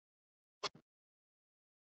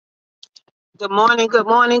Good morning, good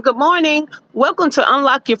morning, good morning. Welcome to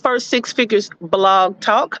Unlock Your First Six Figures blog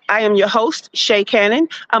talk. I am your host, Shay Cannon.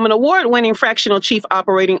 I'm an award winning fractional chief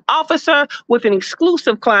operating officer with an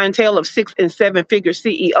exclusive clientele of six and seven figure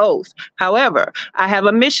CEOs. However, I have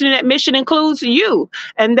a mission, and that mission includes you,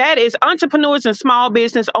 and that is entrepreneurs and small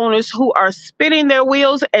business owners who are spinning their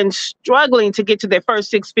wheels and struggling to get to their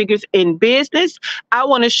first six figures in business. I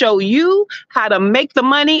want to show you how to make the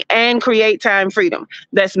money and create time freedom.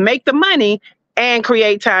 That's make the money and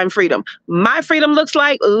create time freedom. My freedom looks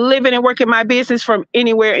like living and working my business from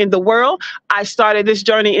anywhere in the world. I started this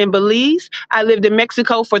journey in Belize. I lived in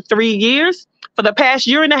Mexico for 3 years. For the past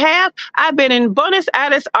year and a half, I've been in Buenos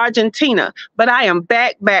Aires, Argentina, but I am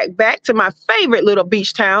back to my favorite little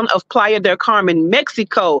beach town of Playa del Carmen,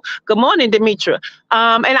 Mexico. Good morning, Demetra.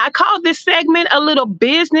 And I call this segment a little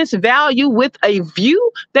business value with a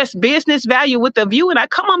view. That's business value with a view. And I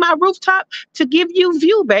come on my rooftop to give you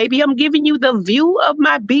view, baby. I'm giving you the view of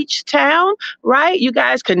my beach town, right? You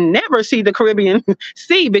guys can never see the Caribbean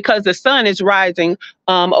Sea because the sun is rising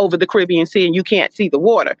over the Caribbean Sea and you can't see the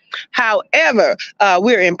water. However,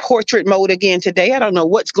 we're in portrait mode again today. I don't know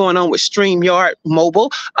what's going on with StreamYard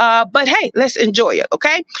Mobile, but hey, let's enjoy it,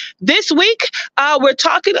 okay? This week, we're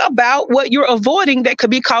talking about what you're avoiding that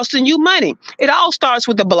could be costing you money. It all starts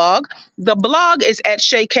with the blog. The blog is at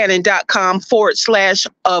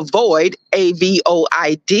ShaCannon.com/avoid,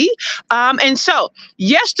 AVOID. And so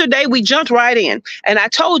yesterday we jumped right in and I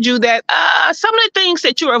told you that some of the things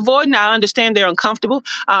that you're avoiding, I understand they're uncomfortable.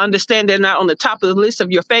 I understand they're not on the top of the list of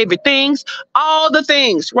your favorite things, all the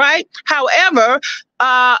things, right? However,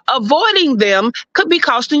 avoiding them could be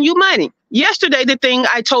costing you money. Yesterday, the thing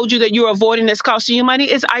I told you that you're avoiding that's costing you money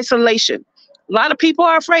is isolation. A lot of people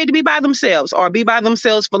are afraid to be by themselves or be by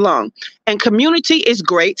themselves for long. And community is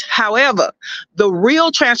great. However, the real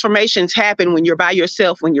transformations happen when you're by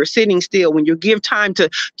yourself, when you're sitting still, when you give time to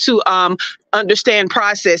understand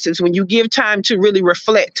processes, when you give time to really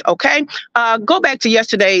reflect, okay? Go back to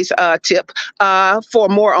yesterday's tip for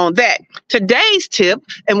more on that. Today's tip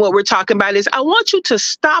and what we're talking about is I want you to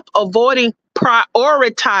stop avoiding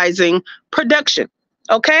prioritizing production.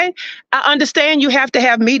 Okay, I understand you have to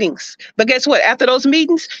have meetings, but guess what? After those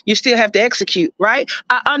meetings, you still have to execute, right?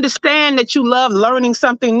 I understand that you love learning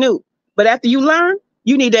something new, but after you learn,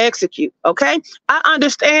 you need to execute. Okay, I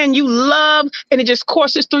understand you love and it just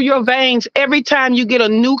courses through your veins every time you get a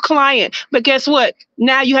new client, but guess what?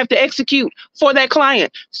 Now you have to execute for that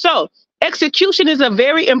client. So execution is a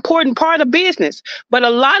very important part of business, but a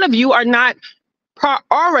lot of you are not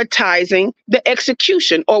prioritizing the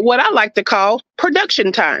execution, or what I like to call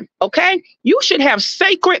production time. Okay, you should have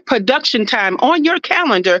sacred production time on your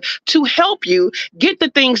calendar to help you get the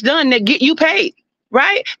things done that get you paid,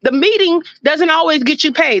 right? The meeting doesn't always get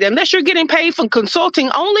you paid unless you're getting paid for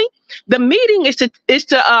consulting only. The meeting is to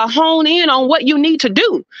hone in on what you need to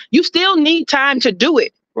do. You still need time to do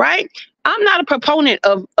it, right? I'm not a proponent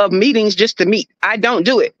of meetings just to meet. I don't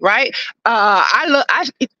do it, right?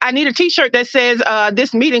 I need a t-shirt that says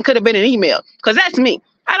this meeting could have been an email, because that's me.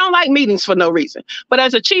 I don't like meetings for no reason. But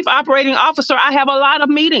as a chief operating officer, I have a lot of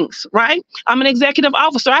meetings, right? I'm an executive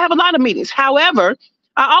officer. I have a lot of meetings. However,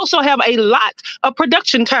 I also have a lot of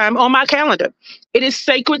production time on my calendar. It is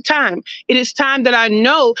sacred time. It is time that I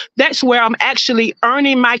know that's where I'm actually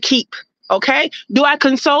earning my keep. Okay. Do I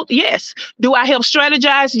consult? Yes. Do I help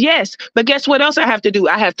strategize? Yes. But guess what else I have to do?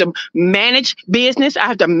 I have to manage business. I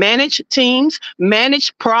have to manage teams,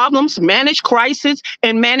 manage problems, manage crisis,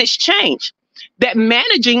 and manage change. That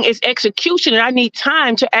managing is execution, and I need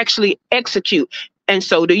time to actually execute. And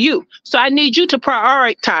so do you. So I need you to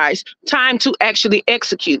prioritize time to actually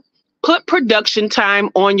execute. Put production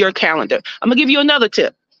time on your calendar. I'm going to give you another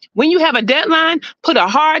tip. When you have a deadline, put a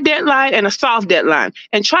hard deadline and a soft deadline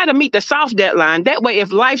and try to meet the soft deadline. That way,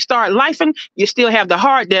 if life starts lifing, you still have the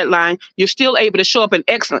hard deadline. You're still able to show up in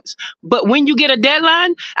excellence. But when you get a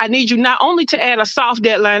deadline, I need you not only to add a soft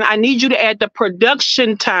deadline, I need you to add the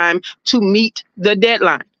production time to meet the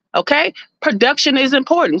deadline. Okay? Production is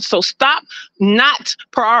important. So stop not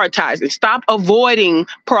prioritizing. Stop avoiding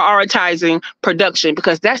prioritizing production,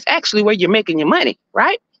 because that's actually where you're making your money,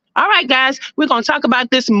 right? All right, guys, we're going to talk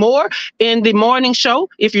about this more in the morning show.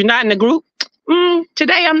 If you're not in the group,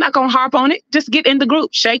 today I'm not going to harp on it. Just get in the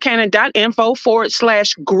group, ShaCannon.info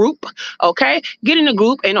 /group. Okay, get in the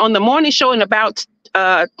group. And on the morning show in about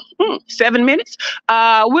 7 minutes,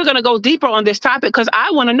 we're going to go deeper on this topic, because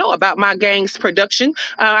I want to know about my gang's production.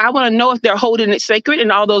 I want to know if they're holding it sacred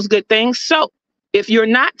and all those good things. So if you're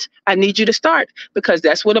not, I need you to start, because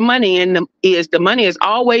that's where the money is. The money is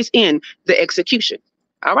always in the execution.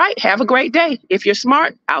 All right. Have a great day. If you're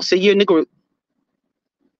smart, I'll see you in the group.